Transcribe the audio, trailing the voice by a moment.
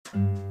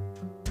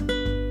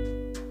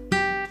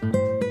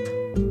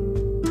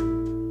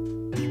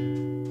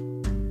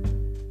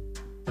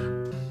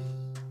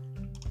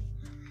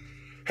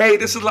Hey,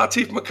 this is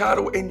Latif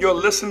Mercado, and you're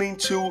listening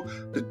to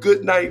the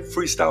Good Night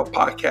Freestyle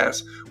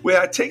Podcast,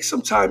 where I take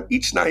some time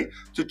each night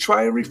to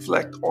try and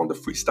reflect on the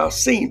freestyle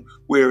scene,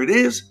 where it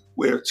is,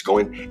 where it's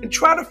going, and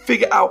try to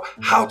figure out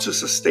how to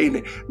sustain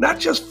it, not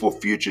just for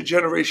future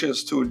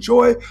generations to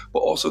enjoy, but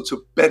also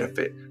to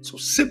benefit. So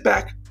sit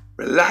back,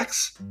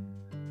 relax,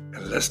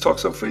 and let's talk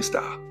some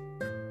freestyle.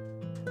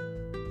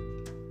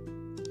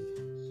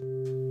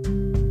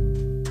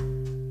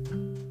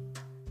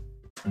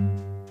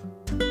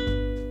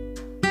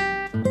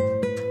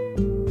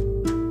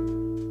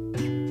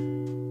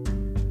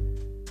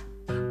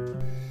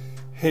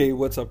 Hey,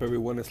 what's up,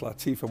 everyone? It's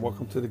Latif, and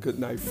welcome to the Good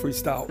Night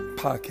Freestyle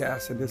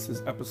Podcast, and this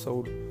is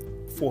episode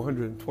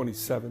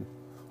 427.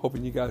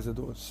 Hoping you guys are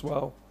doing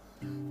swell.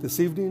 This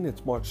evening,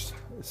 it's March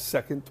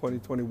 2nd,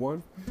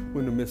 2021.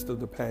 We're in the midst of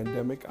the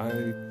pandemic. I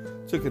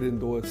took it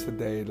indoors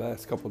today. The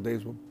last couple of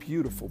days were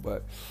beautiful,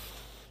 but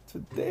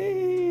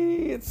today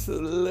it's a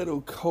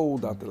little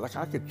cold out there. Like,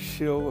 I could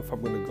chill if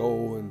I'm going to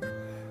go,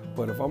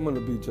 but if I'm going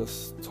to be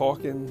just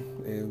talking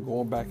and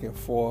going back and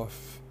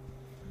forth,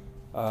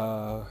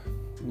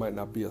 might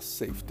not be a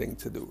safe thing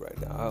to do right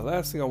now.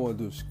 Last thing I want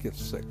to do is get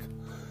sick.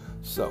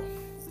 So,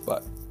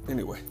 but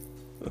anyway,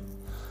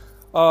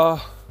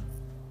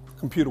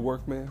 computer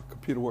work, man.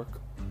 Computer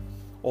work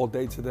all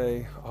day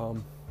today.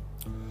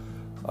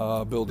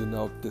 Building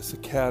out this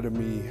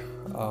academy.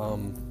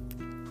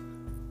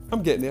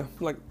 I'm getting there.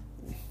 I'm like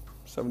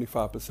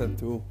 75%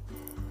 through.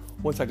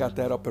 Once I got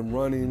that up and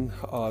running,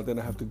 then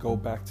I have to go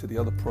back to the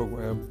other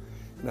program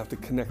and have to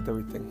connect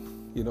everything.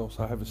 So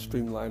I have it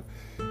streamlined.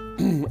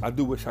 I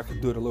do wish I could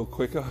do it a little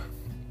quicker.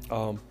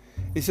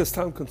 It's just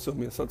time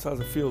consuming. Sometimes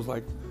it feels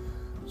like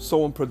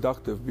so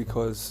unproductive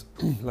because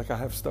like I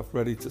have stuff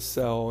ready to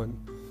sell and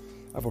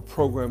I have a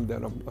program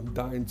that I'm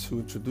dying to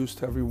introduce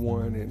to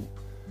everyone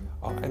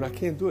and I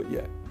can't do it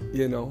yet,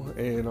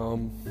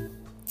 and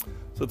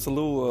so it's a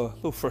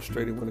little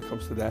frustrating when it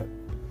comes to that.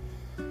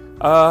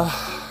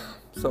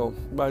 So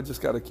I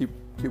just got to keep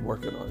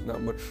working on it.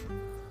 Not much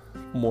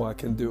more I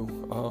can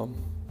do. I'll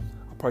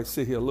probably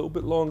sit here a little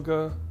bit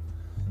longer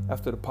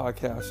after the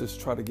podcast,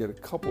 just try to get a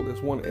couple.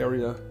 There's one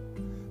area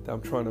that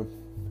I'm trying to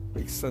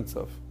make sense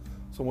of.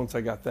 So once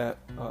I got that,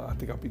 I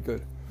think I'll be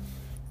good.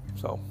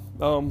 So I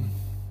don't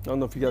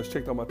know if you guys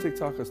checked out my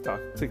TikTok. It's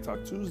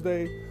TikTok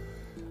Tuesday.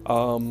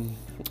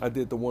 I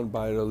did the one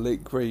by the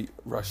late great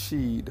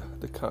Rashid,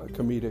 the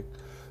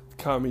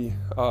comic.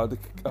 I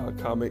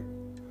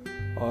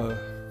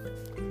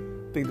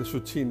think this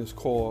routine is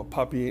called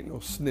Poppy Ain't No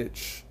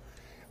Snitch.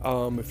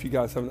 If you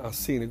guys have not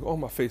seen it, go on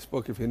my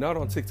Facebook. If you're not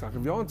on TikTok,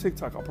 if you're on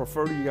TikTok, I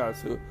prefer you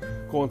guys to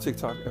go on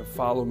TikTok and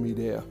follow me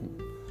there.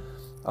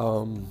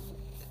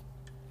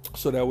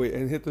 So that way,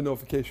 and hit the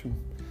notification.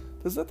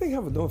 Does that thing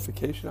have a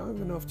notification? I don't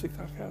even know if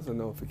TikTok has a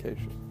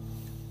notification.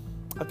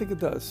 I think it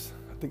does.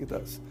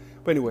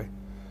 But anyway,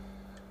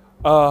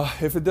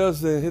 if it does,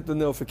 then hit the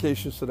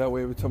notification so that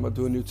way every time I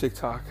do a new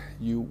TikTok,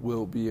 you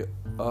will be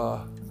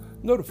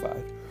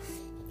notified.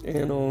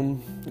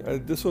 And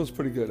this one's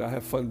pretty good. I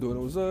had fun doing it.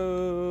 It was a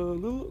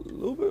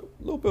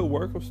little bit of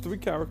work. It was 3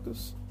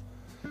 characters.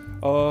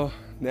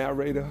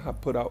 Narrator I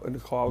put out in the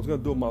car. I was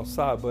gonna do them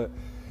outside, but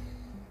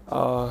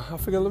I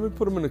figured let me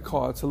put them in the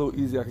car. It's a little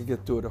easier. I could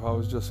get through it if I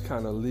was just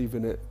kind of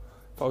leaving it.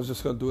 If I was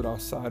just gonna do it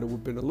outside, it would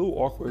have been a little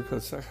awkward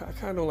because I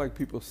kind of don't like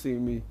people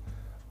seeing me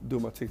do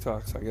my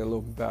TikToks. I get a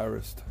little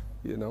embarrassed,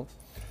 I don't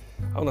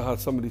know how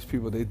some of these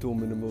people, they do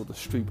them in the middle of the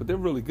street, but they're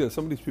really good.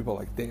 Some of these people are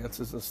like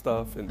dancers and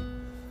stuff, and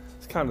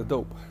it's kind of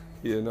dope,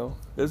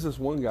 There's this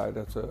one guy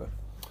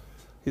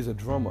he's a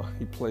drummer.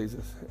 He plays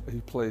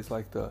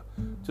like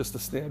just the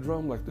snare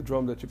drum, like the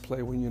drum that you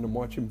play when you're in a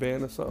marching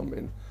band or something.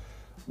 And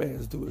man,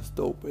 this dude is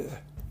dope, man.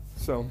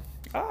 So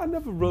I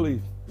never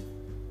really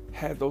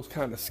had those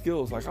kind of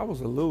skills. Like I was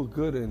a little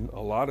good in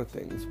a lot of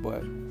things,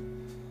 but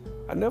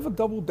I never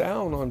doubled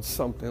down on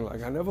something.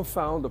 Like I never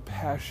found a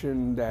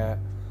passion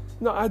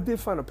I did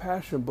find a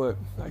passion, but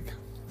like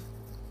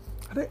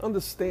I didn't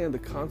understand the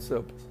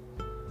concept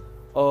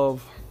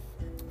of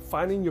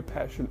finding your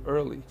passion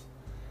early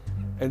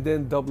and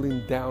then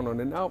doubling down on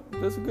it. Now,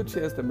 there's a good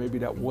chance that maybe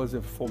that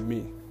wasn't for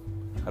me.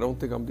 I don't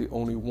think I'm the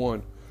only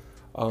one.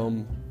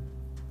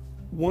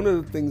 One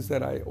of the things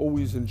that I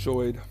always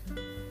enjoyed,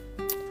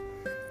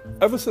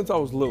 ever since I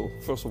was little,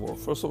 first of all,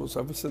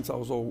 ever since I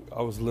was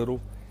little,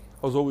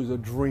 I was always a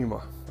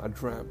dreamer. I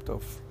dreamt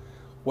of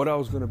what I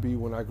was going to be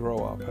when I grow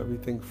up.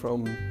 Everything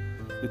from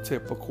the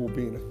typical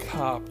being a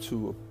cop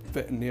to a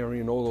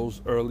veterinarian, all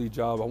those early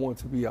jobs. I wanted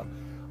to be a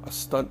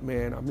stunt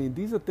man. I mean,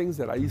 these are things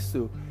that I used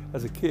to,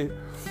 as a kid,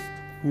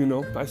 I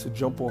used to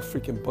jump off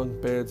freaking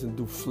bunk beds and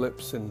do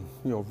flips and,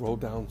 roll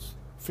down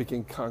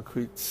freaking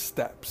concrete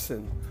steps.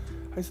 And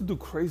I used to do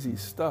crazy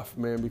stuff,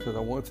 man, because I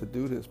wanted to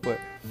do this, but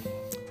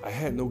I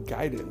had no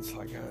guidance.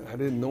 Like I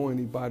didn't know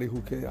anybody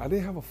I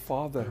didn't have a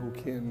father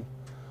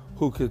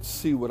who could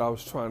see what I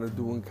was trying to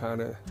do and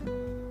kind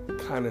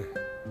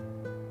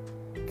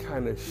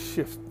of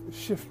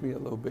shift me a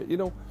little bit.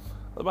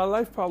 My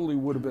life probably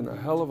would have been a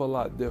hell of a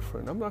lot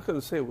different. I'm not going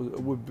to say it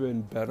would have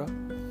been better,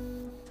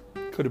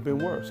 Could have been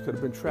worse. Could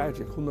have been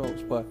tragic. Who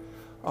knows? But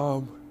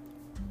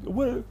it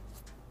would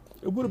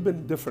have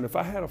been different if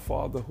I had a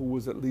father who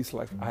was at least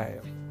like I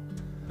am.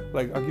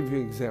 Like, I'll give you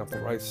an example,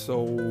 right?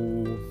 So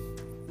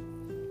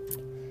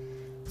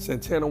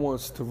Santana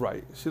wants to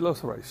write. She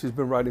loves to write. She's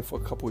been writing for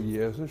a couple of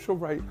years, and she'll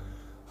write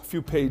a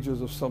few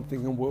pages of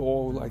something, and we'll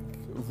all like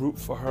root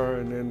for her,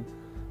 and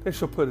then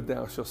she'll put it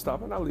down. She'll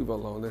stop, and I'll leave her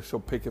alone. Then she'll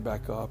pick it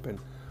back up, and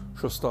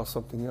she'll start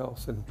something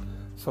else, and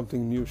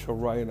something new she'll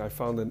write. And I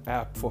found an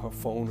app for her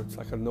phone. It's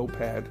like a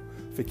notepad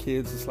for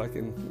kids. It's like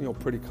in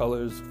pretty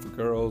colors for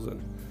girls,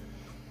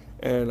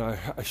 and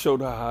I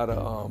showed her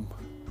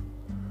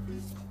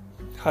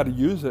how to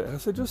use it. I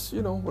said, just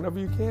whenever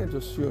you can,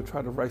 just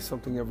try to write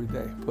something every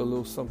day, put a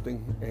little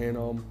something,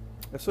 and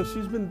so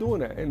she's been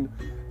doing that.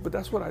 But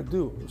that's what I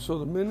do. So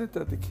the minute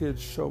that the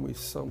kids show me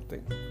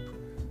something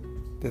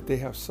that they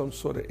have some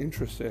sort of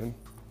interest in,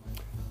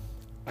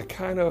 I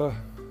kind of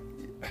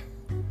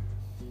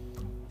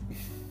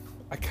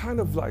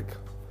like,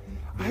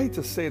 I hate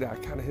to say that, I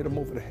kind of hit them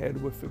over the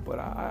head with it, but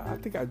I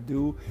think I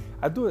do.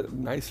 I do it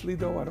nicely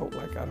though. I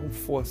don't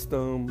force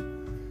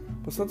them.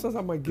 But sometimes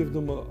I might give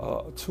them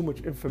too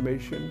much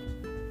information,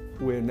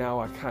 where now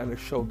I kind of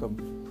show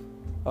them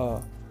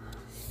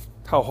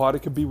how hard it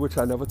could be, which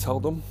I never tell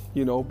them.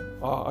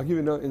 I'll give you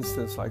another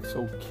instance. Like,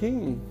 so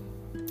King,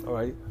 all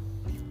right,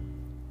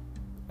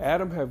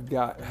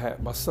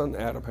 my son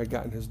Adam had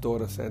gotten his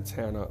daughter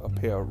Santana a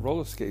pair of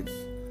roller skates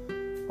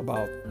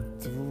about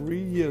 3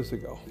 years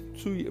ago,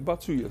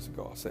 about 2 years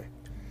ago, I'll say.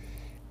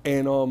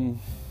 And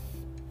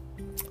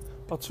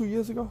about 2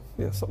 years ago,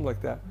 yeah, something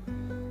like that.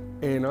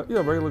 And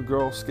regular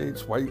girl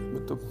skates, white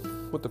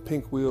with the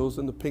pink wheels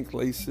and the pink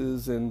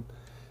laces, and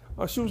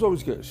she was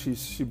always good.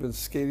 She'd been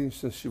skating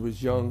since she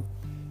was young.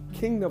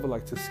 King never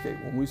liked to skate.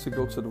 When we used to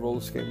go to the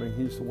roller skate rink,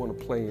 he used to want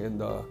to play in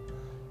the,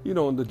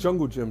 in the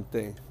jungle gym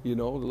thing, the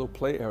little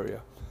play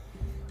area,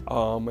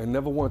 and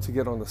never wanted to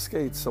get on the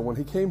skates. So when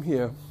he came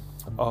here,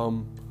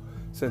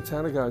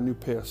 Santana got a new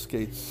pair of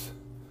skates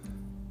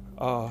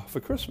for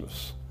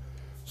Christmas.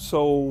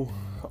 So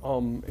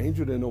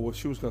Angel didn't know what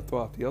she was going to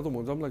throw out the other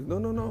ones. I'm like,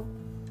 no,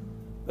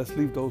 let's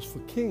leave those for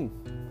King.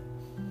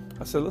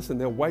 I said, listen,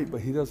 they're white, but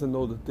he doesn't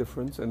know the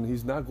difference, and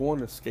he's not going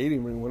to a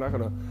skating ring. We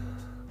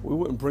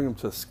wouldn't bring him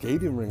to a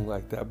skating ring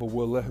like that, but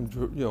we'll let him,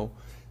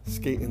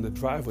 skate in the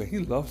driveway. He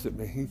loves it,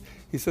 man.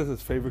 He says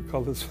his favorite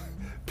color is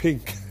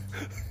pink.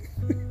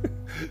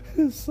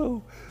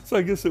 So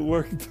I guess it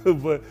worked.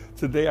 But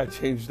today I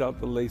changed out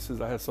the laces.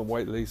 I had some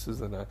white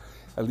laces, and I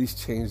at least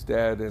changed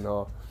that, and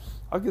I'll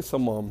get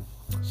some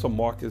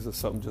markers or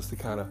something just to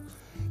kind of.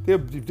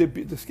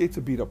 The skates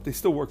are beat up. They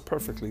still work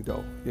perfectly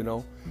though,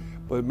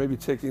 But maybe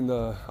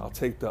I'll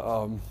take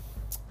the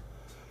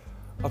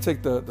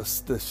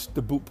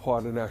boot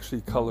part and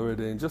actually color it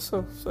in, just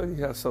so he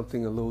has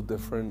something a little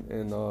different,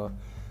 and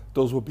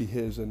those will be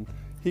his, and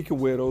he can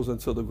wear those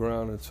until the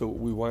ground until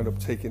we wind up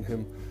taking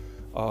him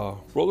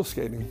roller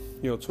skating,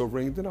 to a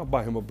ring. Then I'll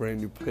buy him a brand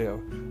new pair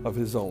of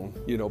his own,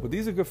 But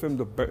these are good for him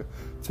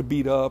to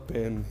beat up,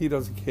 and he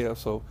doesn't care,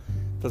 so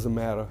it doesn't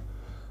matter.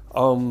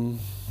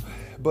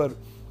 But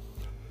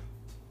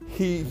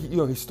he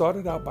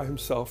started out by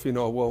himself,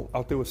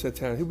 out there with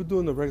Santana. He was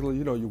doing the regular,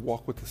 you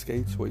walk with the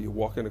skates, where you're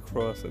walking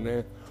across, and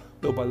then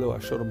little by little I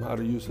showed him how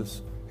to use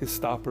his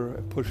stopper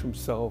and push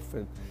himself.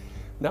 And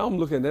now I'm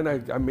looking, then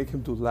I make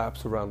him do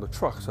laps around the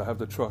truck. So I have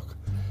the truck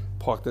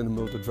parked in the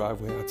middle of the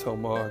driveway, and I tell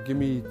him, give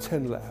me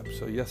 10 laps.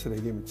 So yesterday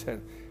he gave me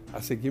 10. I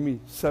said, give me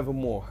 7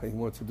 more. And he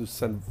wanted to do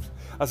 7.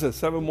 I said,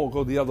 7 more,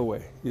 go the other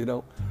way,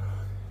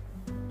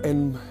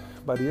 And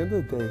by the end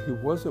of the day, he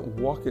wasn't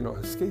walking on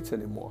his skates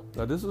anymore.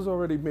 Now, this is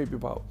already maybe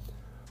about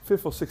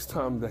 5th or 6th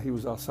time that he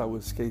was outside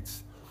with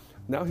skates.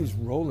 Now he's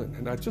rolling,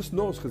 and I just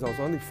noticed because I was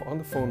on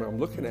the phone and I'm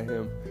looking at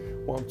him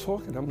while I'm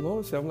talking. I'm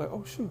noticing. I'm like,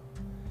 oh shoot,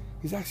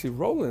 he's actually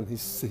rolling.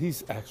 He's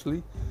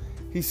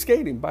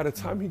skating. By the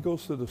time he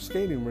goes to the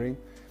skating ring,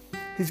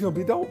 he's gonna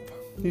be dope.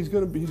 He's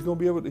gonna be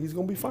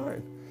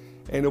fine,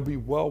 and it'll be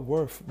well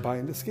worth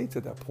buying the skates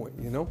at that point,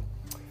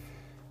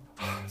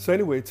 So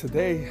anyway,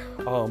 today,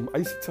 I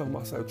used to tell him,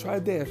 I said, try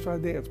to dance,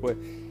 but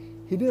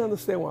he didn't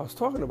understand what I was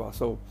talking about.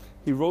 So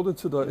he rolled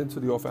into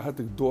the office. I had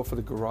the door for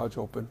the garage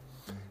open.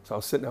 So I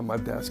was sitting at my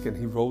desk, and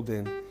he rolled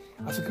in.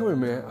 I said, come here,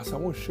 man. I said, I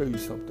want to show you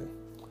something.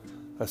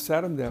 I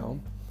sat him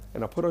down,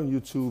 and I put on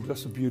YouTube.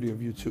 That's the beauty of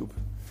YouTube.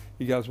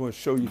 You guys want to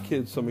show your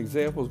kids some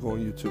examples, go on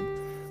YouTube.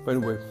 But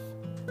anyway,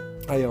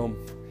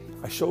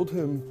 I showed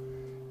him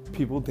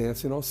people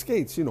dancing on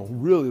skates,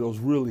 really those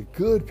really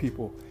good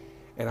people.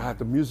 And I had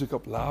the music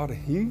up loud, and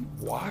he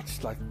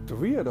watched like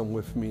 3 of them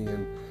with me,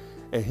 and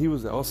he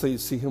was also, you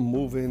see him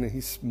moving, and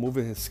he's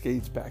moving his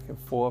skates back and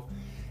forth.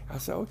 I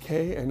said,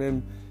 okay, and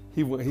then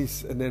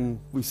then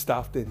we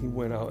stopped it. He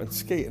went out and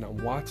skated, and I'm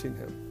watching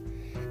him,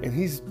 and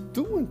he's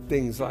doing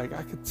things like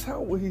I could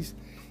tell where he's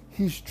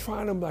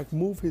trying to like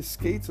move his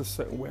skates a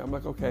certain way. I'm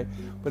like, okay,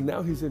 but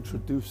now he's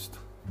introduced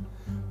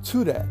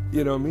to that.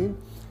 You know what I mean?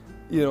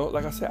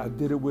 Like I said, I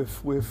did it with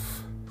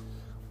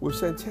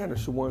Santana.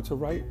 She wanted to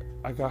write.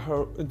 I got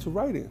her into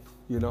writing.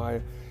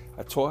 I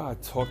I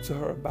talked to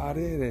her about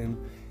it,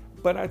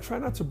 but I try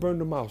not to burn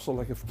them out. So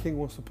like if King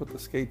wants to put the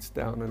skates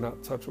down and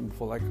not touch them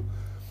for like,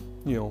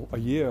 a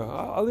year,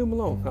 I'll leave him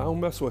alone. I don't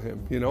mess with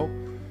him,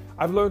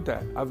 I've learned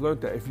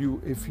that if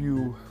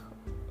you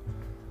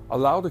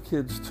allow the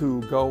kids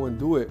to go and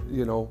do it,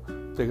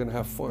 they're gonna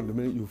have fun. The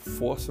minute you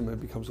force them,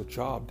 it becomes a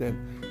job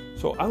then.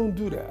 So I don't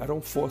do that. I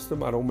don't force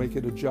them. I don't make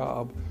it a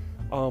job.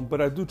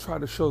 But I do try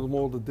to show them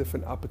all the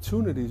different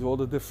opportunities, all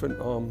the different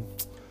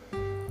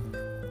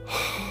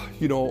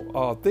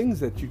things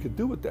that you could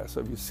do with that.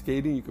 So if you're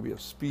skating, you could be a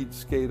speed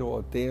skater or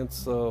a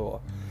dancer, or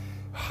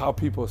how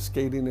people are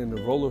skating in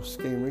the roller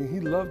skating ring. He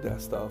loved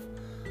that stuff.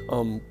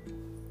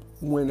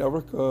 When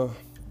Erica,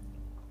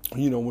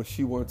 when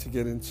she wanted to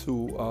get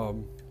into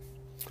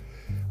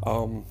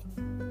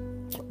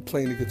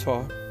playing the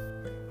guitar,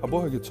 I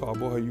bought her guitar, I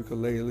bought her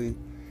ukulele,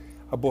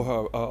 I bought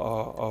her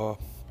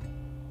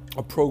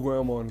a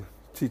program on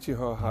teaching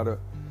her how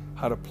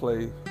to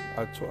play.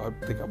 I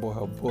think I bought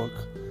her a book.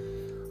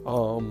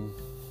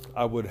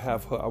 I would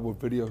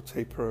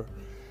videotape her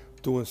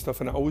doing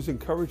stuff, and I always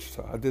encouraged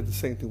her. I did the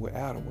same thing with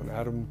Adam. When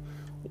Adam,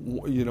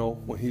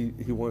 when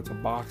he wanted to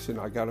box,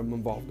 I got him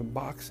involved in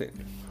boxing.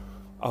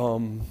 I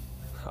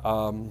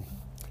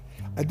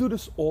do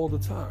this all the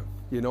time.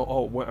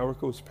 When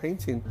Erica was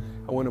painting,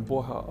 I went and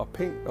bought her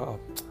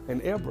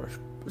an airbrush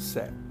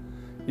set,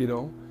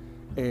 and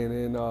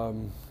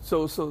then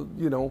so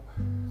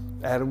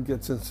Adam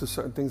gets into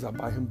certain things. I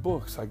buy him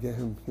books. I get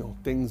him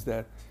things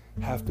that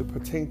have to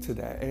pertain to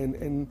that,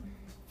 and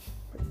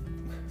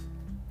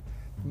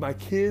my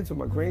kids and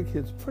my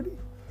grandkids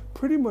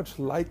pretty much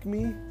like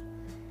me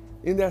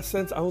in that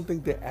sense. I don't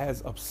think they're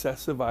as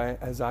obsessive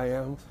as I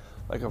am.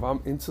 Like if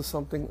I'm into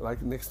something,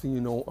 like next thing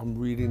you know, I'm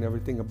reading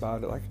everything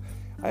about it. Like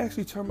I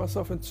actually turn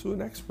myself into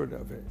an expert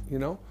of it,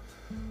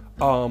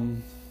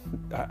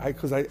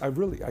 because I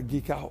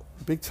geek out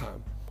big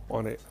time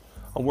on it.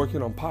 I'm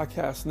working on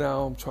podcasts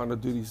now. I'm trying to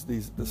do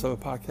this other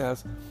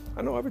podcast.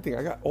 I know everything.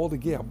 I got all the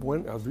gear. I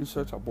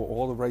researched. I bought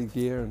all the right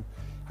gear, and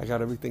I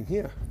got everything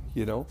here,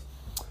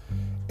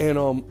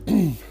 And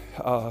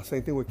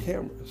same thing with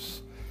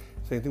cameras.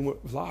 Same thing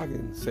with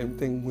vlogging. Same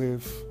thing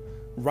with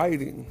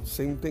writing.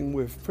 Same thing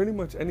with pretty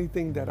much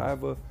anything that I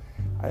ever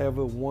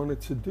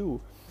wanted to do.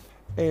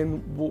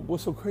 And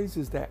what's so crazy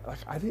is that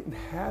I didn't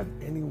have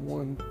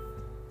anyone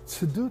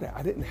to do that.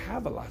 I didn't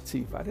have a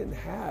Latif.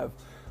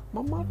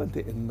 My mother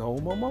didn't know.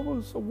 My mother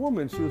was a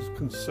woman. She was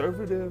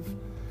conservative.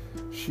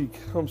 She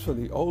comes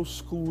from the old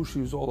school. She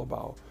was all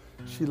about,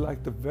 she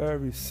liked a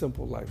very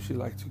simple life. She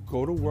liked to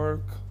go to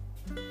work,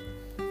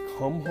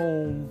 come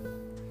home,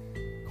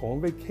 go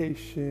on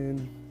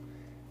vacation,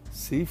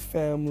 see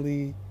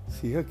family,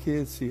 see her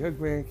kids, see her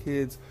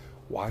grandkids,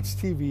 watch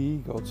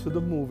TV, go to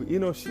the movie.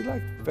 She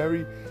liked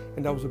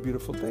and that was a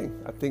beautiful thing.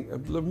 I think,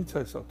 let me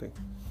tell you something.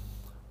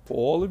 For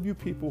all of you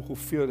people who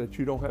feel that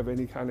you don't have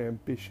any kind of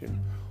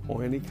ambition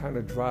or any kind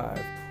of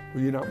drive,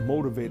 or you're not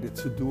motivated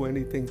to do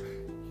anything,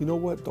 you know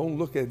what? Don't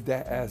look at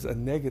that as a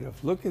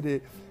negative. Look at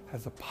it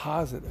as a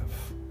positive,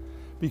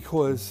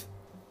 because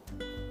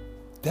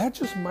that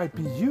just might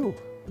be you.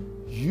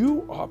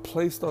 You are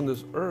placed on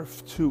this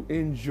earth to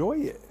enjoy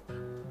it.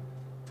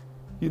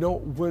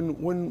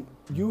 When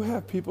you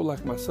have people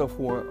like myself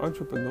who are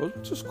entrepreneurs,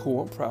 which is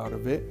cool, I'm proud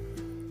of it,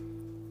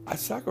 I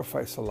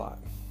sacrifice a lot.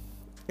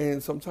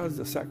 And sometimes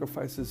the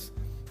sacrifices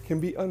can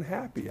be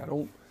unhappy. I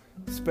don't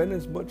spend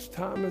as much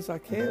time as I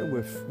can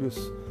with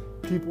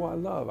people I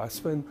love. I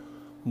spend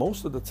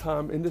most of the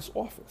time in this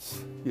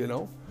office,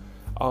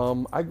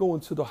 I go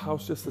into the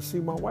house just to see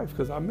my wife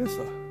because I miss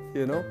her,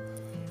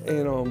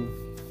 And,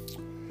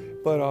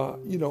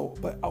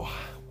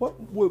 what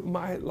would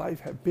my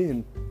life have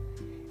been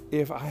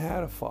if I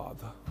had a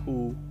father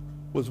who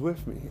was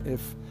with me?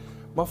 If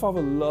my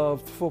father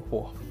loved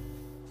football,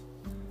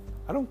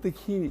 I don't think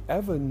he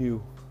ever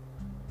knew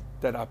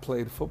that I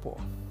played football.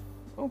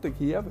 I don't think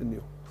he ever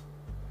knew.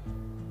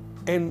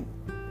 And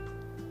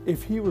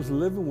if he was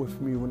living with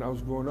me when I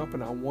was growing up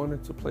and I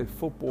wanted to play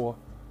football,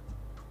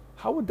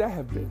 how would that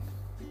have been?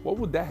 What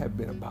would that have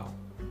been about?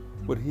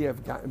 Would he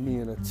have gotten me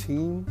in a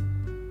team?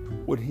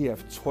 Would he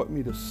have taught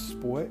me the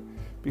sport?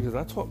 Because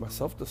I taught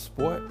myself the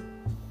sport.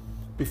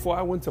 Before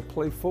I went to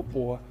play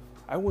football,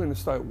 I went and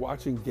started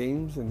watching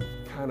games and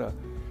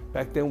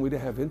back then we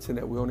didn't have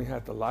internet. We only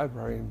had the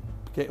library, and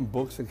getting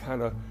books and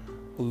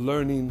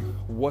learning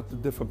what the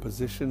different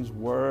positions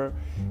were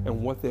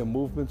and what their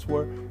movements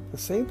were. The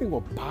same thing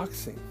with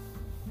boxing.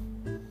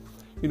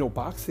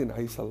 Boxing, I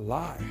used to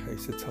lie. I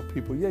used to tell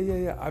people,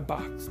 yeah, I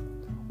boxed.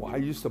 Well, I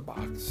used to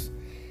box.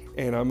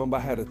 And I remember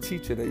I had a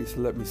teacher that used to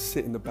let me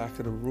sit in the back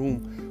of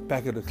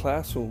the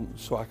classroom,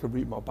 so I could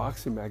read my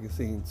boxing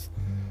magazines,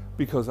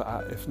 because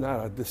if not,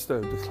 I'd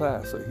disturb the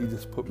class, so he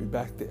just put me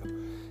back there.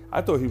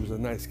 I thought he was a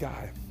nice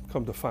guy.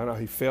 Come to find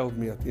out, he failed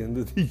me at the end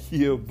of the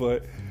year,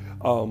 but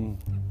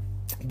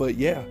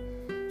yeah.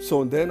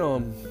 So then,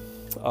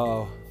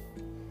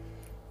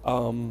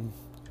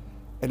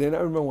 and then I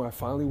remember when I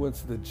finally went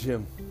to the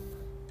gym,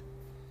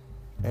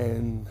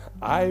 and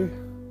I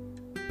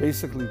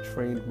basically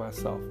trained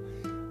myself.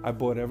 I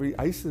bought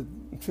I used to,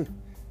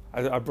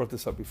 I brought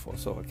this up before,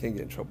 so I can't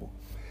get in trouble.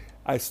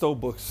 I stole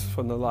books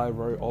from the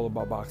library all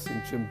about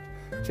boxing.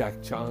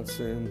 Jack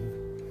Johnson,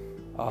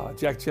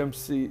 Jack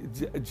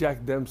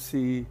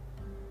Dempsey,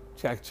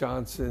 Jack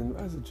Johnson.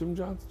 Is it Jim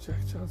Johnson?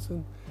 Jack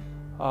Johnson.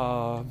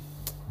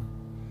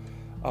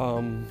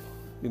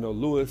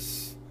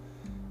 Lewis.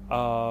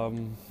 All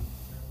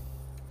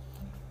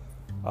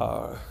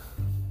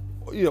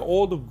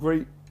the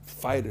great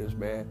fighters,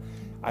 man.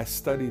 I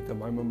studied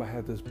them. I remember I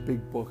had this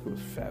big book. It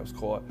was fat. It was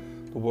called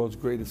The World's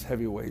Greatest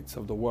Heavyweights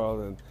of the World,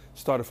 and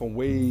started from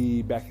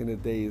way back in the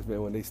days,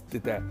 man, when they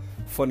did that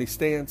funny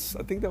stance.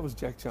 I think that was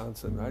Jack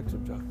Johnson, right?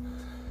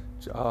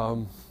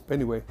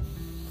 Anyway,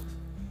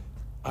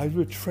 I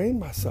would train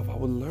myself. I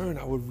would learn.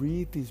 I would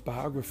read these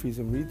biographies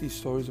and read these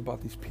stories about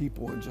these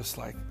people, and just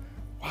like,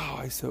 wow,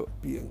 I used to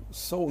be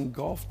so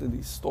engulfed in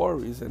these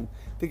stories. And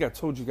I think I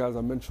told you guys,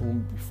 I mentioned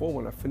one before,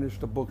 when I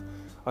finished the book,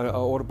 an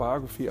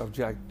autobiography of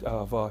Jack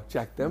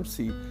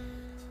Dempsey,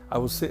 I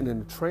was sitting in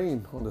the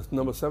train, on the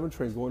number 7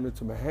 train going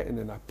into Manhattan,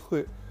 and I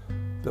put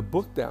the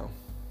book down.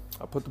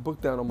 I put the book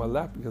down on my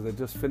lap because I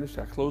just finished.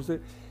 I closed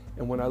it,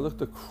 and when I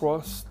looked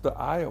across the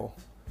aisle,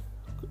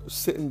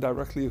 sitting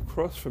directly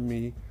across from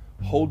me,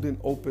 holding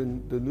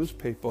open the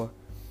newspaper,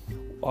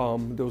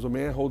 there was a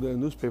man holding a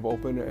newspaper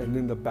open, and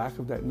in the back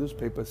of that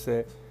newspaper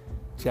said,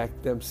 Jack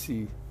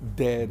Dempsey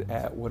dead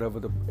at whatever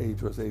the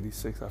age was,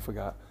 86, I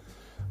forgot.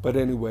 But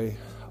anyway,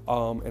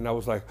 and I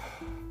was like,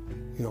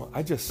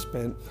 I just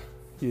spent,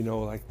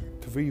 like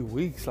 3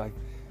 weeks, like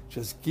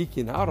just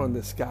geeking out on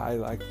this guy,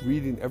 like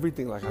reading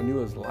everything, like I knew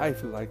his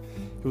life, like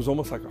he was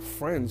almost like a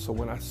friend. So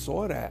when I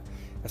saw that,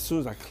 as soon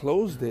as I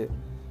closed it,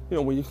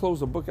 when you close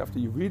the book after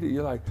you read it,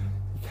 you're like,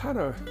 you kind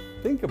of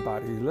think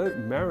about it, you let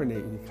it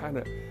marinate, and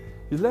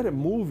you let it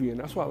move you. And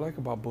that's what I like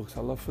about books.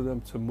 I love for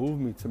them to move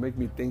me, to make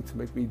me think, to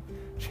make me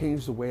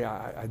change the way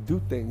I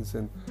do things.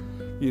 And,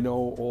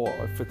 or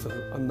if it's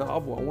a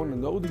novel, I want to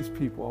know these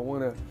people. I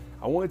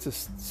want it to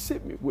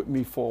sit with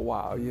me for a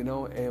while,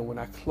 And when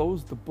I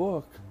closed the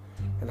book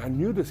and I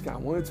knew this guy, I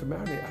wanted to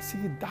marinate, I see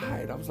he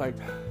died. I was like,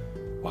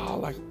 wow,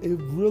 like it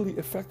really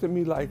affected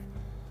me like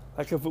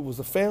if it was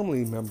a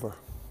family member,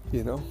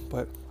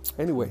 But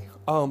anyway,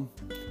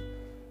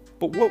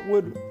 but what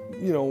would,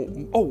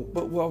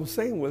 but what I was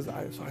saying was,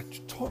 I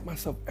taught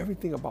myself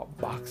everything about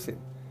boxing,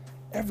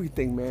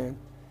 everything, man.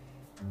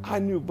 I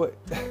knew,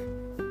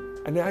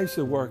 and then I used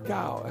to work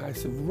out, and I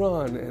used to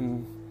run,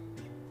 and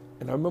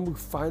I remember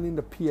finding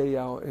the PA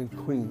out in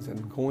Queens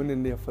and going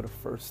in there for the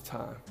first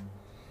time.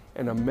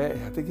 And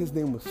I think his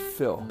name was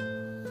Phil,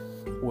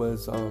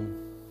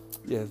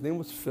 his name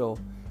was Phil.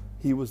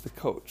 He was the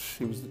coach,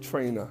 he was the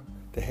trainer,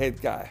 the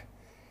head guy.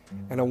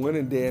 And I went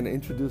in there and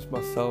introduced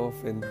myself,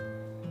 and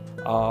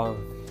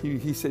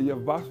he said, you have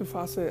a boxing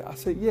fight? I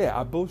said, yeah.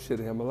 I bullshitted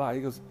him a lot.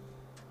 He goes,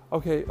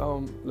 okay,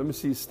 let me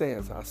see your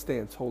stance. I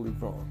stand totally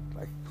wrong.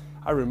 Like,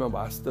 I remember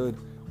I stood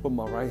with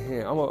my right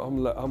hand.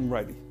 I'm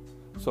ready.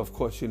 So of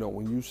course,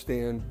 when you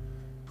stand,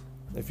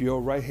 if you're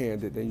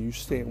right-handed, then you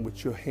stand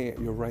with your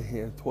right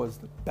hand towards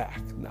the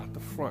back, not the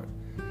front.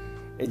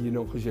 And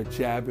because you're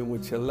jabbing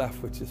with your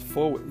left, which is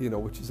forward,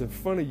 which is in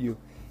front of you.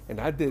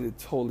 And I did it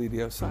totally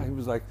the other side. He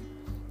was like,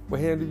 what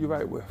hand are you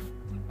right with?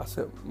 I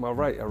said, my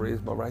right. I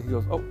raised my right. He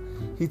goes, oh.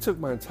 He took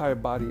my entire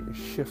body and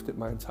shifted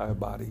my entire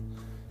body,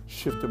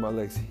 shifted my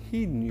legs.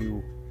 He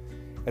knew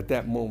at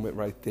that moment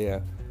right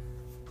there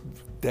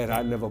that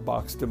I never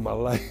boxed in my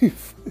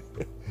life.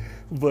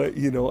 But,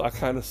 I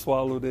kind of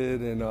swallowed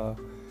it, and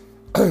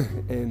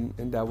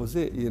and that was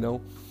it,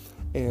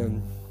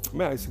 And,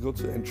 man, I used to go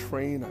and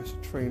train. I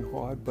used to train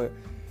hard. But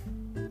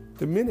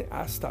the minute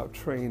I stopped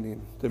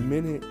training, the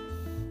minute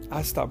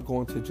I stopped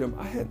going to the gym,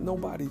 I had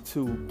nobody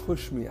to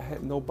push me. I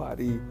had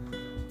nobody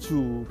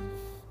to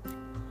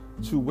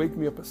wake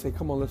me up and say,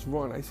 come on, let's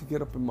run. I used to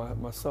get up in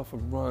myself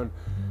and run.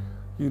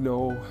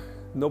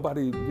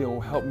 Nobody,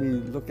 helped me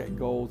look at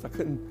goals. I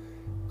couldn't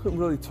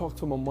really talk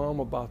to my mom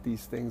about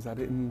these things. I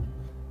didn't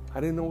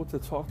know what to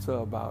talk to her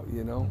about,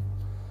 And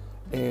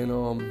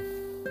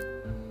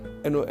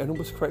it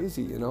was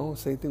crazy,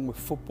 Same thing with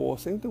football,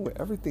 same thing with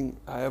everything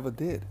I ever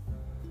did.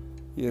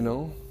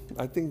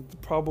 I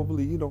think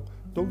probably,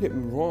 don't get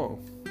me wrong,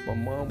 my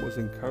mom was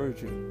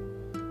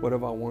encouraging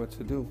whatever I wanted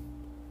to do.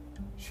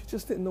 She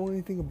just didn't know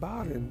anything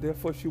about it, and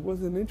therefore she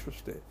wasn't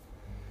interested.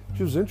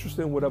 She was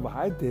interested in whatever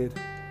I did,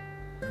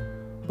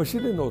 but she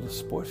didn't know the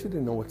sport. She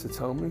didn't know what to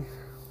tell me.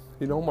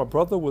 My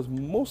brother was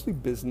mostly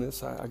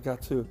business. I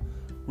got to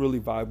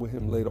really vibe with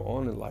him later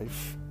on in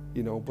life,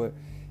 but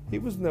he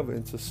was never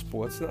into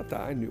sports, not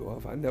that I knew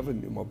of. I never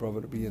knew my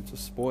brother to be into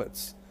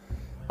sports.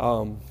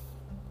 So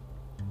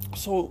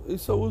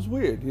it was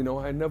weird,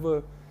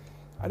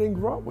 I didn't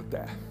grow up with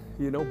that,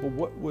 but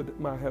what would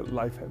my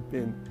life have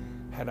been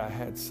had I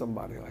had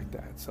somebody like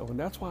that? So, and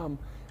that's why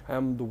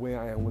I'm the way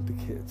I am with the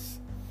kids.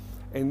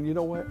 And you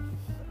know what?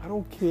 I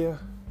don't care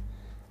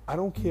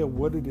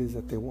what it is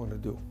that they want to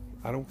do.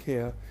 I don't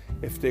care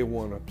if they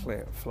want to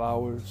plant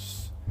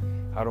flowers.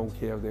 I don't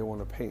care if they want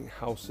to paint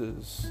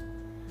houses.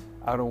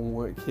 I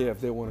don't care if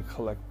they want to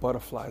collect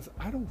butterflies.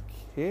 I don't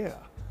care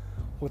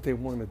what they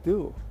want to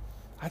do.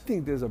 I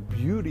think there's a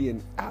beauty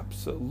in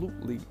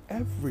absolutely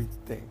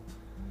everything,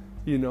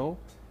 you know?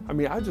 I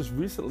mean, I just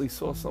recently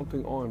saw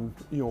something on,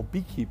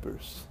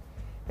 beekeepers,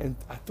 and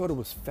I thought it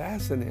was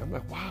fascinating. I'm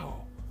like,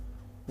 wow,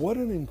 what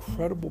an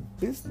incredible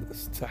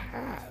business to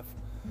have,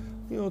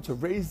 to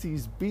raise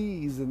these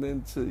bees and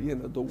then to,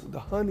 the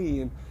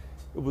honey. And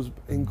it was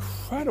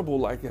incredible.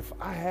 Like, if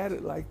I had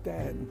it like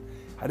that and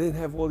I didn't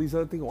have all these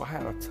other things, or I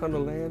had a ton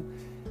of land,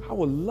 I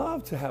would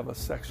love to have a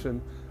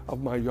section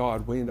of my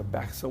yard way in the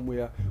back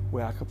somewhere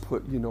where I could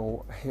put,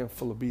 a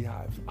handful of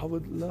beehives. I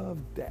would love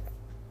that,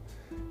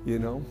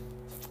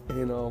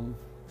 And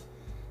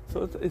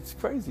so it's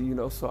crazy,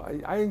 So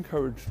I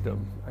encourage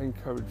them. And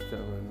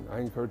I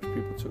encourage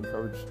people to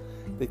encourage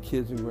their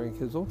kids and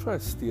grandkids. Don't try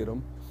to steer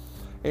them.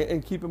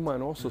 And keep in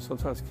mind also,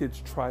 sometimes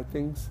kids try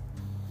things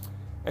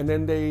and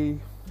then they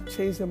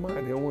change their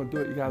mind. They don't want to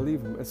do it. You gotta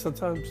leave them. And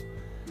sometimes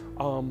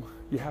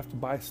you have to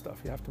buy stuff.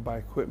 You have to buy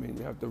equipment.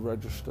 You have to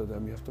register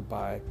them. You have to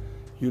buy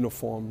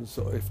uniforms.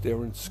 So if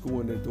they're in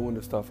school and they're doing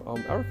this stuff,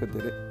 Erica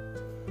did it.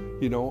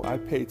 I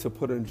paid to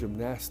put her in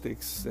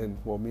gymnastics, and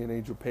me and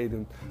Angel paid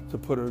him to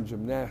put her in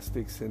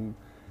gymnastics,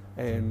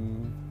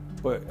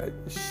 but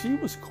she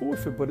was cool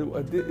with it. But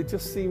it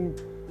just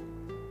seemed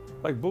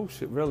like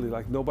bullshit, really.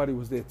 Like nobody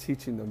was there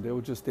teaching them. They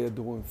were just there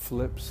doing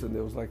flips, and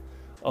there was like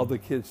other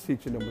kids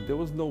teaching them, but there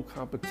was no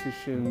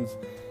competitions.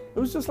 It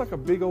was just like a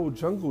big old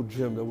jungle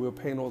gym that we were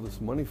paying all this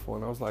money for,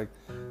 and I was like,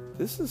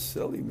 this is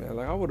silly, man.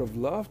 Like I would have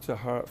loved for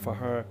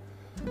her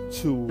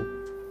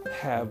to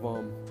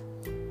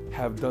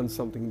have done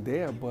something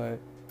there, but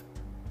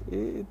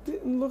it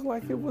didn't look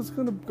like it was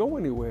gonna go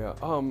anywhere.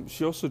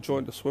 She also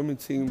joined the swimming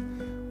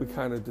team. We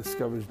kind of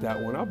discouraged that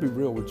one. I'll be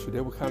real with you,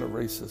 they were kind of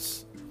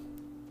racist.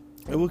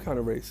 It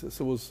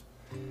was,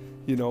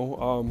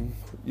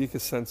 you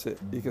could sense it.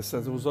 You could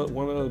sense it. It was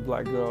one other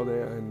black girl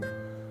there, and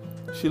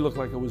she looked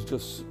like it was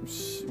just,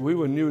 we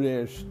were new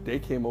there, and they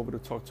came over to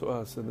talk to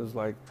us, and it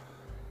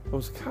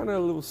was kind of a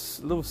little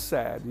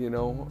sad,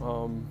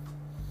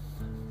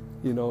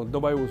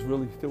 nobody was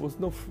really,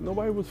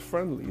 nobody was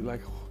friendly.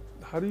 Like,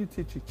 how do you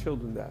teach your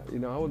children that?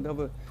 I would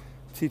never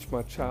teach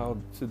my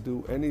child to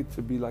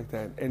be like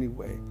that in any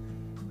way.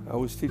 I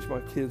always teach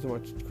my kids and my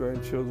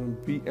grandchildren,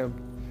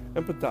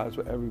 empathize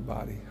with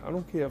everybody. I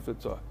don't care if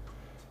it's I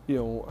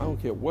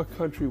don't care what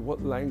country,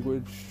 what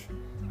language,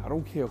 I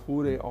don't care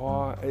who they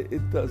are,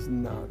 it does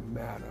not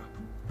matter.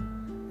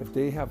 If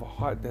they have a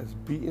heart that's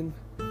beating,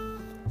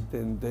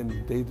 then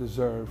they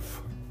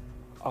deserve,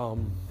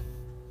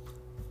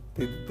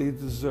 they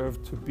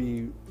deserve to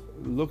be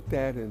looked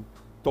at and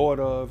thought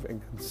of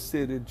and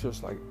considered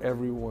just like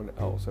everyone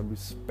else and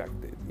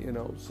respected,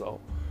 so.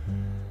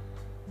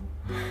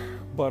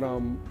 But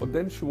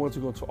then she wants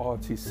to go to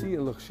ROTC,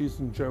 and look, she's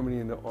in Germany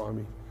in the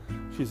Army.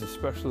 She's a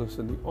specialist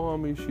in the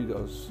Army.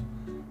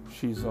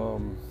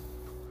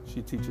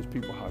 She teaches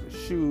people how to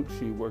shoot.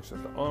 She works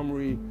at the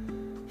armory.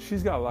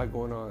 She's got a lot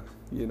going on,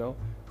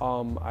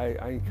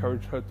 I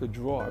encouraged her to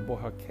draw. I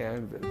bought her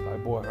canvas. I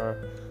bought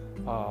her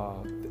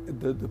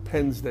the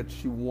pens that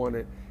she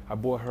wanted. I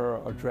bought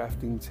her a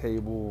drafting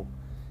table.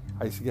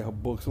 I used to get her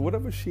books or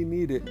whatever she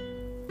needed.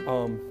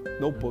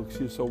 Notebooks.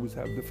 She used to always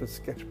have different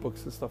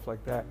sketchbooks and stuff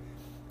like that.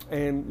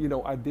 And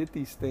I did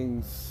these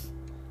things.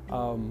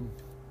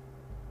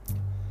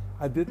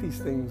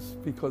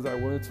 Because I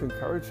wanted to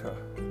encourage her.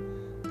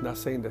 Not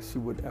saying that she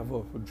would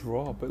ever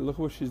draw, but look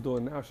what she's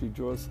doing now. She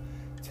draws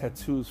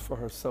tattoos for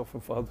herself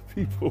and for other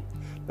people.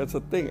 That's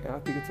a thing. And I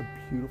think it's a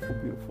beautiful,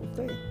 beautiful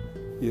thing,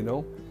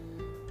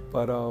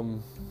 But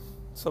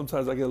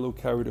sometimes I get a little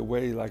carried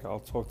away. Like I'll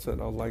talk to her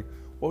and I was like,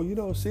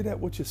 well, see that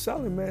what you're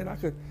selling, man, I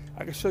could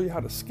show you how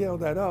to scale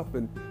that up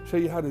and show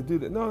you how to do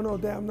that. No,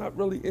 Dad, I'm not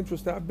really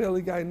interested. I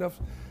barely got enough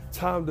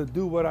time to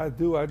do what I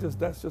do.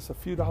 That's just a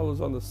few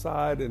dollars on the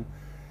side. And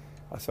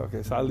I said,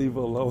 okay, so I leave her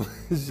alone.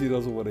 She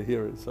doesn't want to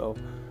hear it. So,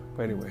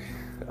 but anyway,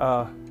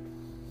 all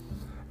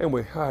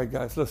right,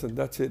 guys, listen,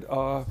 that's it.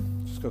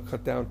 Just gonna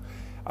cut down.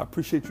 I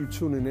appreciate you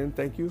tuning in.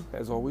 Thank you,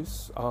 as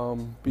always.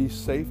 Be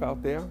safe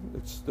out there.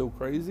 It's still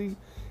crazy.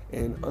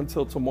 And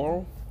until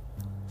tomorrow,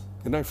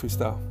 good night,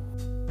 Freestyle.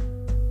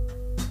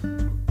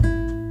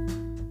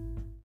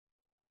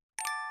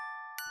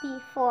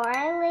 Before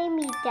I lay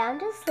me down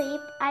to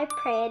sleep, I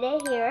pray to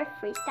hear a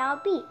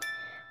freestyle beat.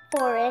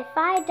 For if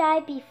I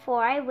die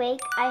before I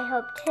wake, I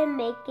hope to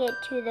make it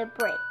to the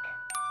break.